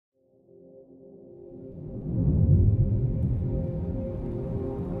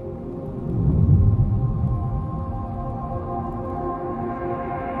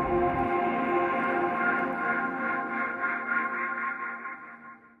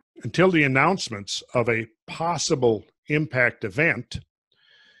until the announcements of a possible impact event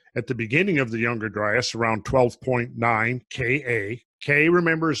at the beginning of the Younger Dryas around 12.9 Ka. K,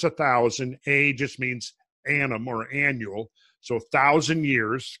 remember, is 1,000. A just means annum or annual. So 1,000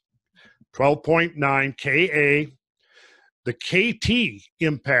 years, 12.9 Ka. The KT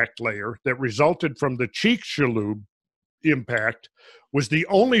impact layer that resulted from the Chicxulub impact was the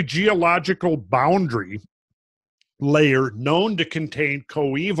only geological boundary layer known to contain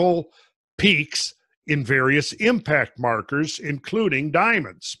coeval peaks in various impact markers, including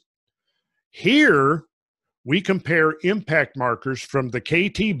diamonds. Here, we compare impact markers from the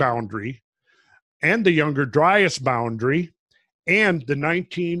KT boundary and the Younger Dryas boundary and the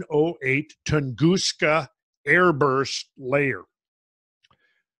 1908 Tunguska airburst layer.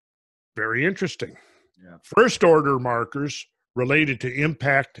 Very interesting. Yeah. First order markers related to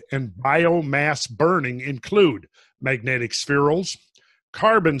impact and biomass burning include magnetic spherules,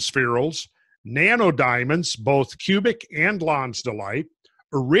 carbon spherules, nano-diamonds, both cubic and lonsdaleite,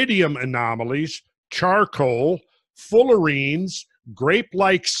 iridium anomalies, charcoal, fullerenes,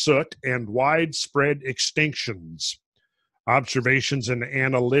 grape-like soot, and widespread extinctions. Observations and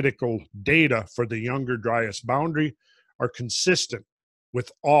analytical data for the Younger Dryas boundary are consistent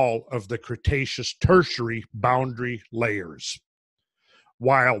with all of the Cretaceous tertiary boundary layers,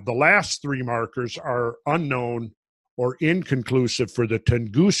 while the last three markers are unknown or inconclusive for the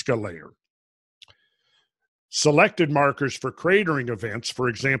Tunguska layer. Selected markers for cratering events, for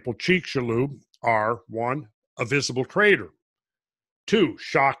example, Chicxulub, are 1. A visible crater, 2.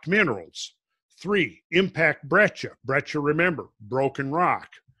 Shocked minerals, 3. Impact breccia. Breccia, remember, broken rock,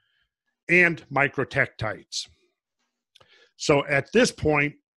 and microtectites. So at this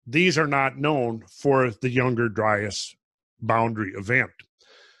point, these are not known for the Younger Dryas boundary event.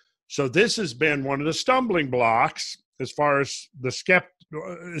 So this has been one of the stumbling blocks as far as the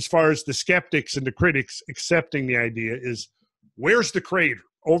skeptics and the critics accepting the idea is, where's the crater?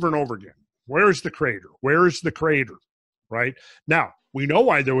 Over and over again. Where's the crater? Where is the crater? Right? Now, we know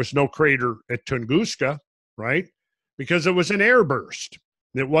why there was no crater at Tunguska, right? Because it was an airburst.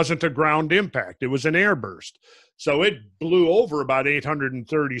 It wasn't a ground impact. It was an airburst. So it blew over about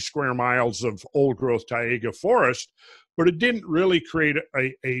 830 square miles of old-growth taiga forest, but it didn't really create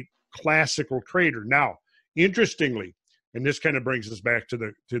a classical crater. Now, interestingly, and this kind of brings us back to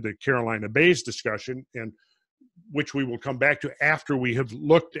the Carolina Bays discussion, and which we will come back to after we have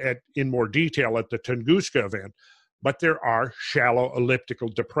looked at in more detail at the Tunguska event, but there are shallow elliptical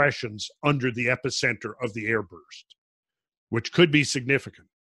depressions under the epicenter of the airburst, which could be significant.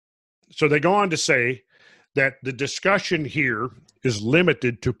 So they go on to say that the discussion here is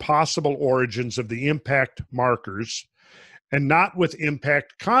limited to possible origins of the impact markers and not with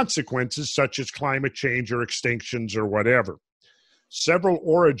impact consequences such as climate change or extinctions or whatever. Several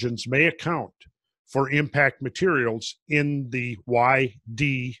origins may account for impact materials in the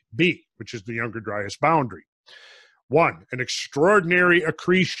YDB, which is the Younger Dryas boundary. 1, an extraordinary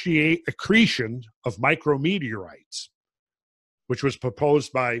accretion of micrometeorites, which was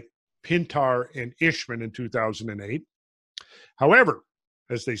proposed by Pintar and Ishman in 2008. However,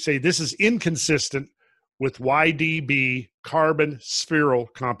 as they say, this is inconsistent with YDB carbon spheral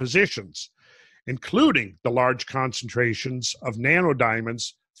compositions, including the large concentrations of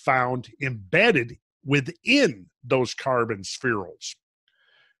nano-diamonds found embedded within those carbon spherules.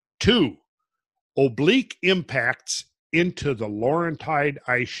 2, oblique impacts into the Laurentide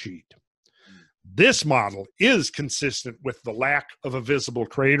ice sheet. This model is consistent with the lack of a visible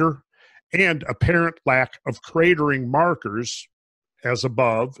crater and apparent lack of cratering markers as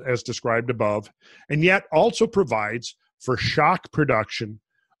described above, and yet also provides for shock production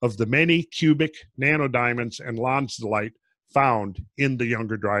of the many cubic nano-diamonds and lonsdaleite found in the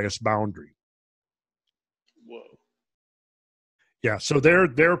Younger Dryas boundary. Whoa. Yeah, so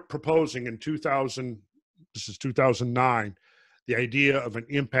they're proposing in 2009, the idea of an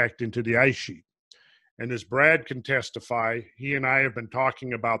impact into the ice sheet. And as Brad can testify, he and I have been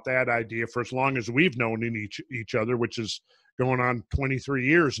talking about that idea for as long as we've known each other, which is going on 23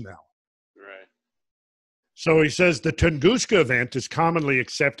 years now. Right. So he says the Tunguska event is commonly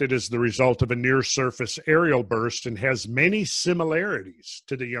accepted as the result of a near-surface aerial burst and has many similarities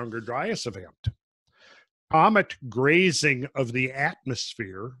to the Younger Dryas event. Comet grazing of the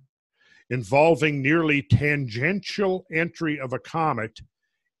atmosphere involving nearly tangential entry of a comet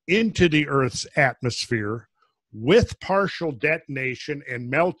into the Earth's atmosphere with partial detonation and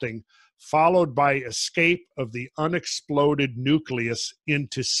melting, followed by escape of the unexploded nucleus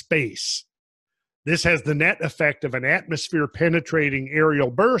into space. This has the net effect of an atmosphere-penetrating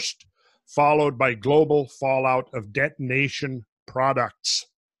aerial burst, followed by global fallout of detonation products.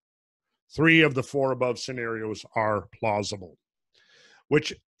 3 of the 4 above scenarios are plausible.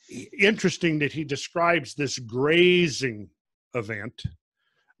 Which, interesting that he describes this grazing event,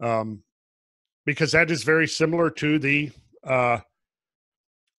 because that is very similar to the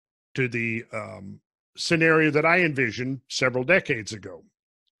scenario that I envisioned several decades ago.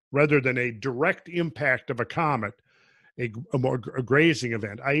 Rather than a direct impact of a comet, a grazing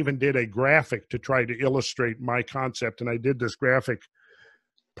event. I even did a graphic to try to illustrate my concept, and I did this graphic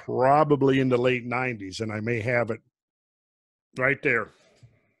probably in the late 90s, and I may have it right there.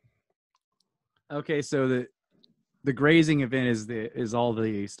 Okay, so the grazing event is all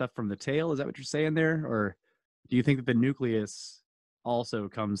the stuff from the tail. Is that what you're saying there, or do you think that the nucleus also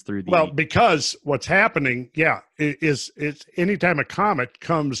comes through the? Well, because what's happening, is anytime a comet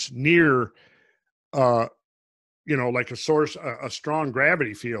comes near, like a source, a strong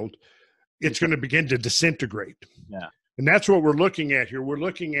gravity field, it's going to begin to disintegrate. Yeah, and that's what we're looking at here. We're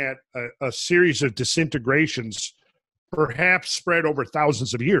looking at a series of disintegrations, perhaps spread over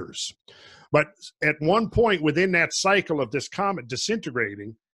thousands of years. But at one point within that cycle of this comet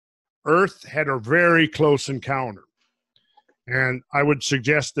disintegrating, Earth had a very close encounter. And I would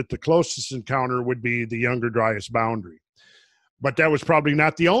suggest that the closest encounter would be the Younger Dryas Boundary. But that was probably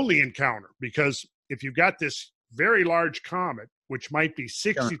not the only encounter, because if you've got this very large comet, which might be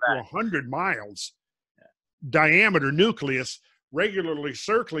 60 to 100 miles diameter nucleus, regularly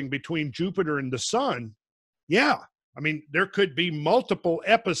circling between Jupiter and the sun, there could be multiple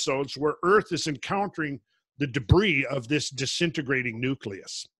episodes where Earth is encountering the debris of this disintegrating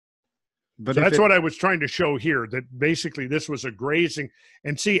nucleus. But so that's what I was trying to show here, that basically this was a grazing.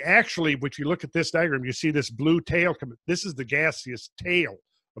 And see, actually, if you look at this diagram, you see this blue tail. This is the gaseous tail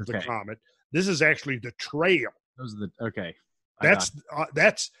of the comet. This is actually the trail. Those are the, okay.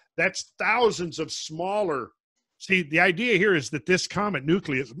 That's thousands of smaller. See, the idea here is that this comet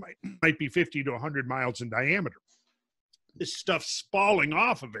nucleus might be 50 to 100 miles in diameter. This stuff's falling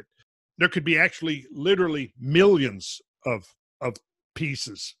off of it. There could be actually literally millions of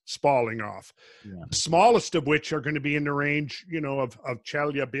pieces falling off. Yeah. The smallest of which are going to be in the range, of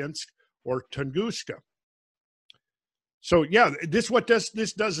Chelyabinsk or Tunguska. So this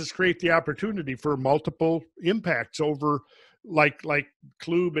does is create the opportunity for multiple impacts over, like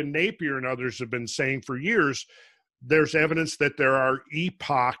Klube and Napier and others have been saying for years. There's evidence that there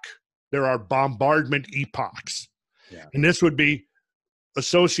are bombardment epochs. Yeah. And this would be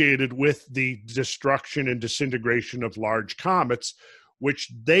associated with the destruction and disintegration of large comets,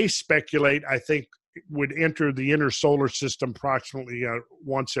 which they speculate, I think, would enter the inner solar system approximately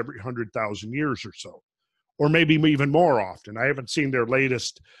once every 100,000 years or so, or maybe even more often. I haven't seen their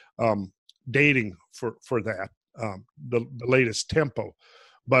latest dating for that, the latest tempo,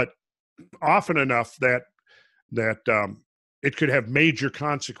 but often enough that it could have major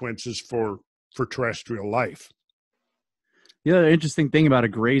consequences for terrestrial life. The other interesting thing about a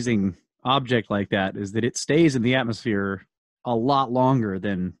grazing object like that is that it stays in the atmosphere a lot longer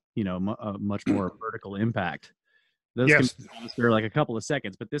than, a much more vertical impact. Those can be in the atmosphere like a couple of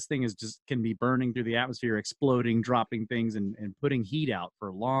seconds, but this thing can be burning through the atmosphere, exploding, dropping things, and putting heat out for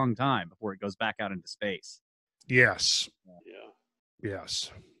a long time before it goes back out into space. Yes. Yeah.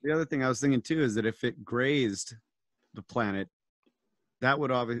 Yes. The other thing I was thinking too is that if it grazed the planet, that would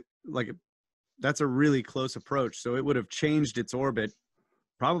obviously, that's a really close approach. So it would have changed its orbit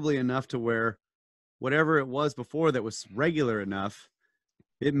probably enough to where whatever it was before that was regular enough,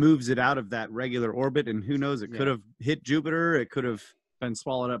 it moves it out of that regular orbit, and who knows, it could have hit Jupiter, it could have been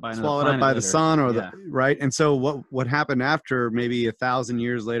swallowed up by the sun, or right. And so what happened after maybe 1,000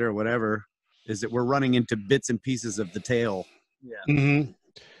 years later or whatever is that we're running into bits and pieces of the tail. Yeah. Mm-hmm.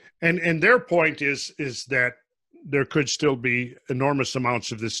 And their point is that there could still be enormous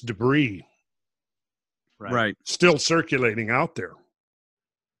amounts of this debris right still circulating out there.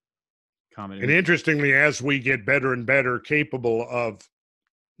 And interestingly, as we get better and better capable of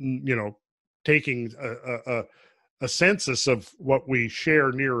taking a census of what we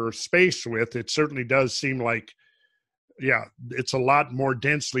share nearer space with, it certainly does seem like it's a lot more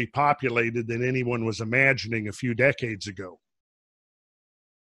densely populated than anyone was imagining a few decades ago.